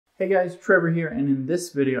Hey guys, Trevor here, and in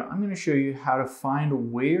this video, I'm going to show you how to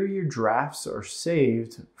find where your drafts are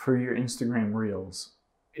saved for your Instagram Reels.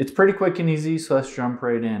 It's pretty quick and easy, so let's jump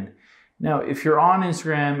right in. Now, if you're on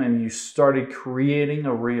Instagram and you started creating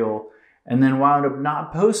a Reel and then wound up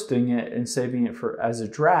not posting it and saving it as a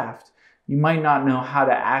draft, you might not know how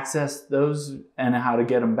to access those and how to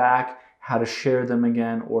get them back, how to share them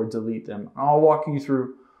again or delete them. I'll walk you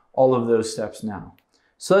through all of those steps now.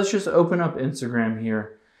 So let's just open up Instagram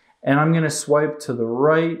here. And I'm going to swipe to the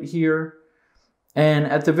right here. And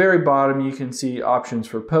at the very bottom, you can see options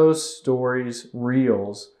for posts, stories,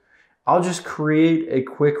 reels. I'll just create a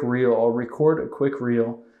quick reel. I'll record a quick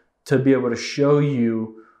reel to be able to show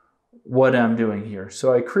you what I'm doing here.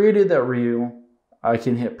 So I created that reel. I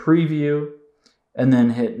can hit preview and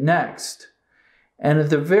then hit next. And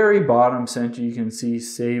at the very bottom center, you can see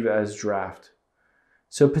save as draft.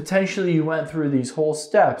 So potentially you went through these whole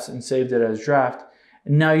steps and saved it as draft.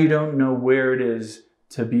 And now you don't know where it is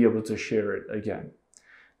to be able to share it again.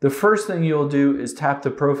 The first thing you'll do is tap the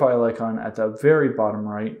profile icon at the very bottom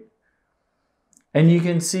right. And you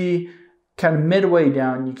can see kind of midway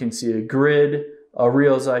down, you can see a grid, a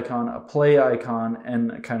Reels icon, a play icon,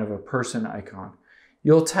 and kind of a person icon.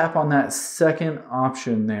 You'll tap on that second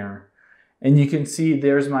option there. And you can see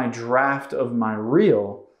there's my draft of my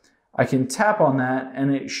reel. I can tap on that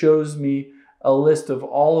and it shows me a list of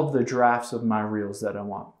all of the drafts of my reels that I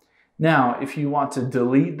want. Now, if you want to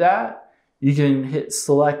delete that, you can hit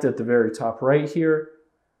select at the very top right here,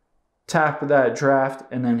 tap that draft,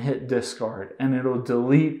 and then hit discard, and it'll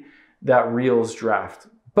delete that reels draft.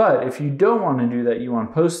 But if you don't want to do that, you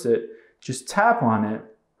want to post it, just tap on it.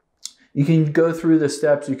 You can go through the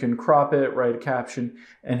steps, you can crop it, write a caption,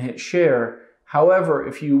 and hit share. However,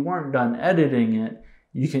 if you weren't done editing it,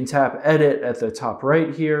 you can tap edit at the top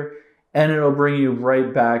right here, and it'll bring you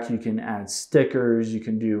right back. You can add stickers, you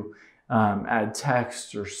can do add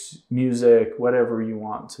text or music, whatever you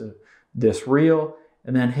want to this reel,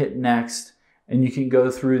 and then hit next. And you can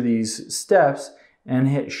go through these steps and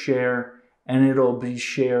hit share, and it'll be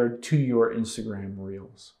shared to your Instagram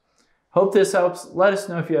Reels. Hope this helps. Let us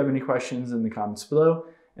know if you have any questions in the comments below,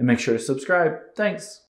 and make sure to subscribe. Thanks.